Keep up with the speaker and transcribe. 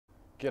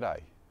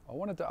G'day, I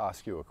wanted to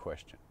ask you a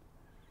question.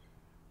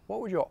 What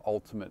would your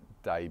ultimate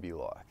day be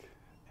like?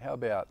 How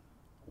about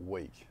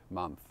week,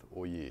 month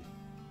or year?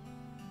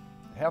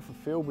 How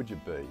fulfilled would you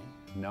be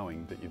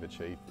knowing that you've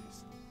achieved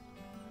this?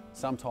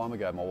 Some time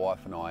ago, my wife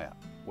and I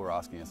were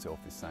asking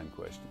ourselves this same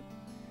question.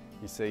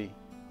 You see,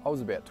 I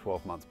was about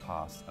 12 months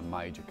past a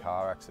major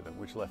car accident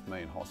which left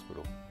me in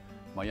hospital.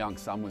 My young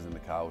son was in the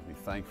car with me,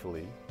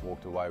 thankfully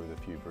walked away with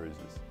a few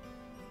bruises.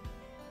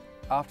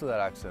 After that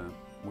accident,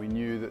 we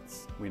knew that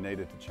we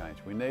needed to change.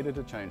 We needed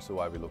to change the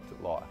way we looked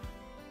at life.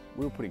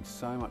 We were putting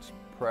so much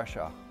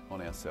pressure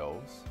on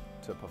ourselves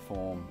to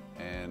perform,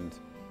 and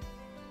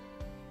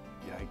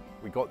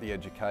we got the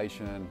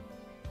education,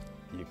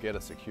 you get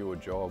a secure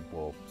job,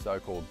 well,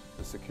 so-called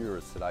as secure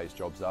as today's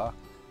jobs are.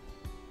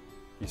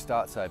 You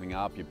start saving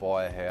up, you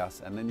buy a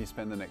house, and then you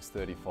spend the next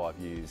 35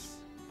 years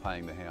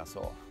paying the house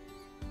off.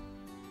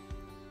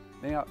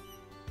 Now,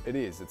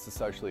 it's a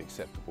socially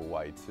acceptable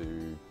way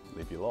to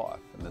live your life,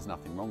 and there's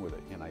nothing wrong with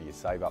it. You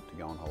save up to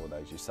go on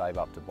holidays, you save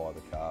up to buy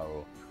the car.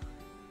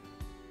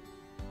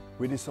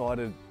 We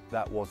decided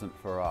that wasn't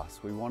for us.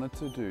 We wanted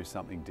to do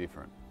something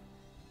different.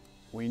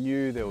 We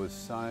knew there was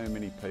so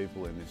many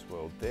people in this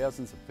world,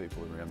 thousands of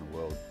people around the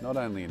world, not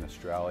only in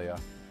Australia,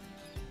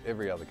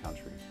 every other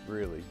country,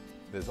 really.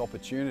 There's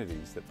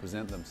opportunities that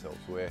present themselves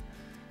where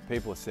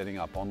people are setting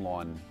up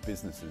online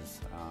businesses,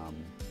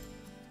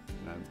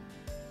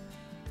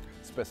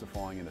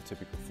 specifying in a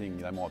typical thing.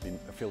 They might be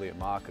affiliate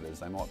marketers,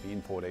 they might be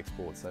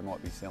import-exports, they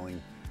might be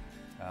selling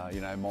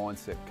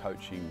mindset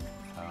coaching.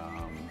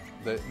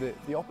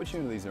 The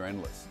opportunities are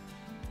endless.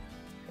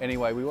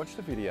 Anyway, we watched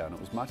a video and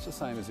it was much the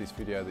same as this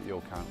video that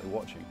you're currently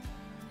watching.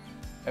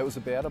 It was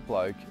about a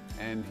bloke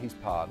and his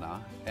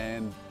partner,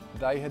 and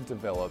they had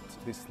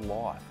developed this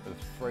life of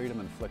freedom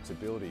and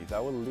flexibility. They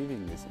were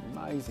living this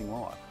amazing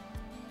life,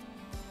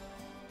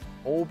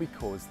 all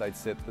because they'd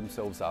set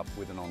themselves up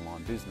with an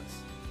online business.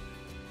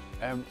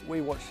 And we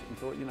watched it and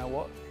thought, you know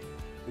what,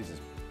 this is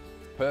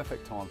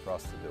perfect time for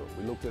us to do it.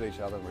 We looked at each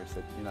other and we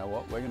said, you know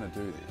what, we're going to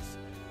do this.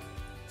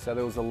 So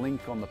there was a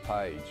link on the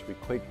page. We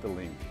clicked the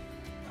link,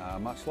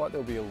 much like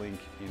there'll be a link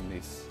in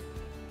this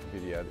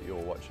video that you're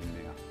watching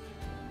now.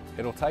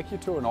 It'll take you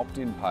to an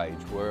opt-in page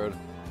where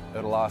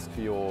it'll ask for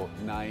your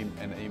name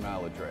and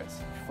email address.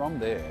 From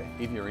there,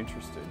 if you're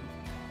interested,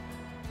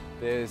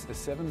 there's a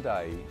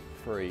 7-day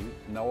free,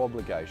 no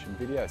obligation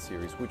video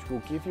series which will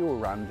give you a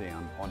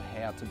rundown on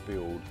how to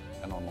build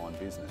an online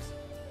business,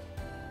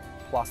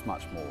 plus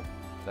much more.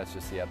 That's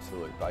just the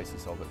absolute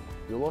basis of it.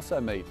 You'll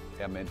also meet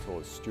our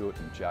mentors, Stuart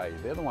and Jay.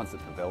 They're the ones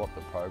that developed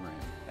the program,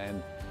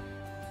 and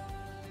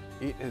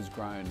it has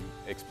grown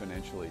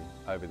exponentially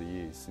over the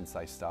years since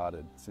they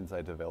started, since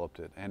they developed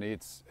it. And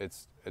it's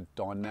a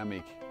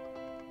dynamic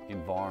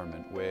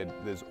environment where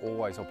there's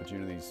always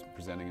opportunities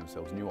presenting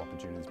themselves, new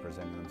opportunities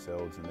presenting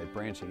themselves, and they're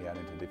branching out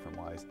into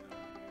different ways.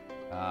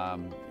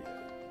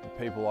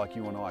 People like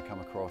you and I come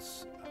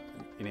across,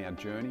 in our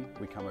journey,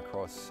 we come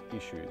across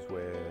issues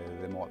where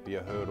there might be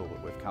a hurdle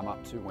that we've come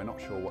up to, we're not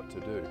sure what to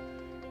do.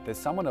 There's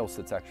someone else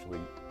that's actually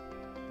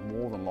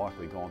more than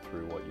likely gone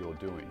through what you're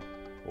doing,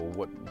 or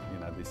what,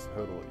 this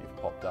hurdle that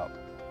you've popped up,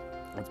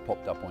 that's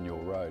popped up on your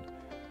road.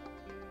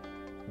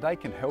 They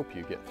can help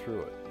you get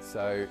through it.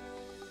 So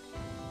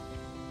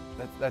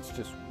that's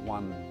just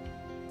one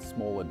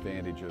small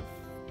advantage of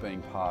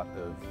being part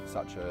of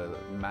such a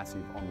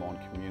massive online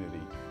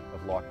community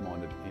of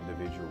like-minded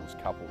individuals,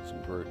 couples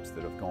and groups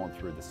that have gone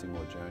through the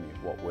similar journey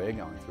of what we're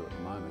going through at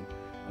the moment,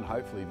 and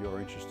hopefully if you're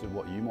interested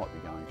what you might be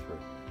going through.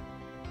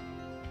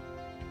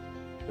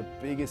 The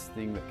biggest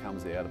thing that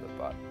comes out of it,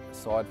 but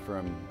aside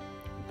from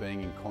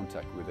being in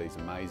contact with these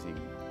amazing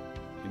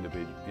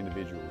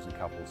individuals and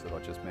couples that I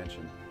just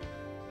mentioned,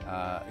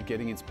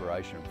 getting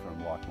inspiration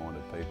from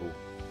like-minded people,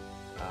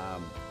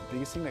 the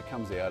biggest thing that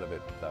comes out of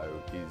it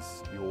though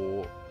is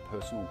your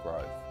personal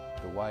growth,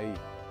 the way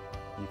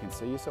you can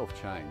see yourself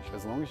change.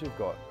 As long as you've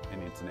got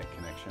an internet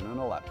connection and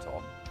a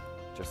laptop,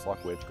 just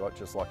like we've got,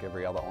 just like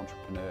every other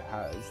entrepreneur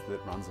has that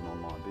runs an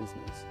online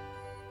business,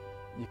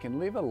 you can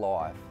live a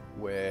life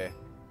where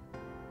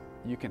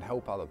you can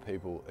help other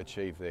people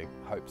achieve their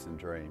hopes and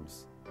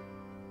dreams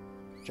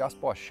just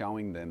by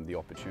showing them the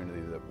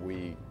opportunity that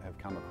we have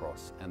come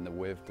across and that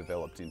we've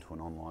developed into an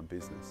online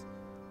business.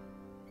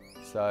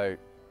 So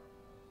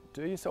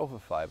do yourself a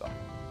favour,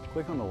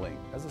 click on the link.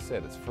 As I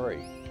said, it's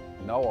free,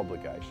 no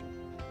obligation.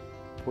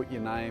 Put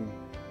your name,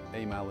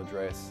 email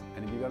address,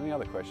 and if you've got any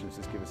other questions,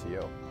 just give us a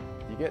yell.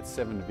 You get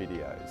 7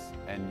 videos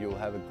and you'll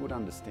have a good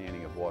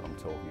understanding of what I'm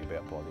talking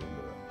about by the end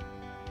of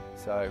it.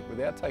 So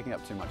without taking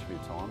up too much of your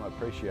time, I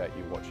appreciate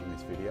you watching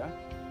this video.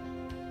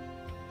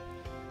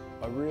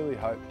 I really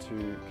hope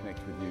to connect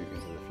with you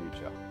into the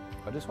future.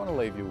 I just want to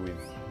leave you with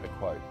a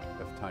quote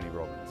of Tony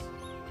Robbins.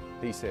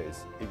 He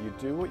says, if you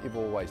do what you've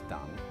always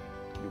done,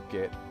 you'll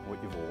get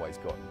what you've always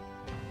gotten.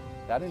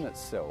 That in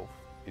itself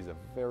is a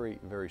very,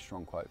 very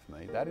strong quote for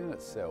me. That in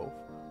itself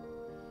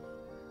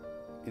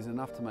is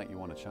enough to make you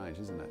want to change,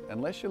 isn't it?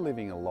 Unless you're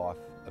living a life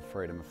of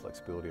freedom and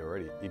flexibility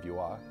already. If you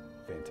are,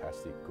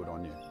 fantastic, good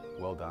on you,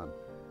 well done.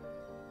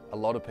 A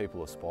lot of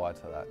people aspire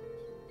to that.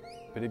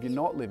 But if you're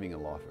not living a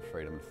life of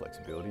freedom and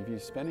flexibility, if you're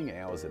spending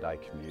hours a day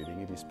commuting,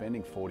 if you're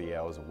spending 40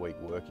 hours a week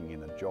working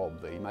in a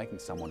job that you're making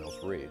someone else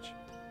rich,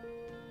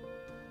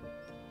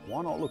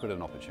 why not look at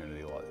an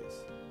opportunity like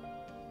this?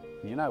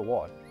 And you know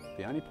what?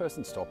 The only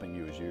person stopping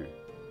you is you.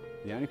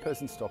 The only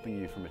person stopping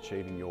you from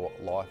achieving your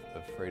life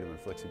of freedom and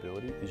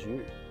flexibility is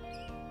you.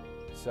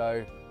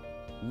 So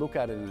look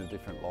at it in a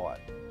different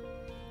light.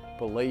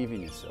 Believe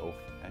in yourself,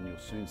 and you'll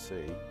soon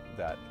see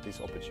that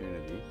this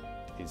opportunity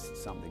is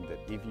something that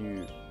if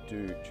you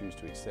do choose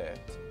to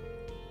accept,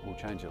 will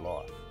change your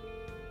life.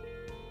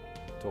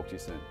 Talk to you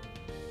soon.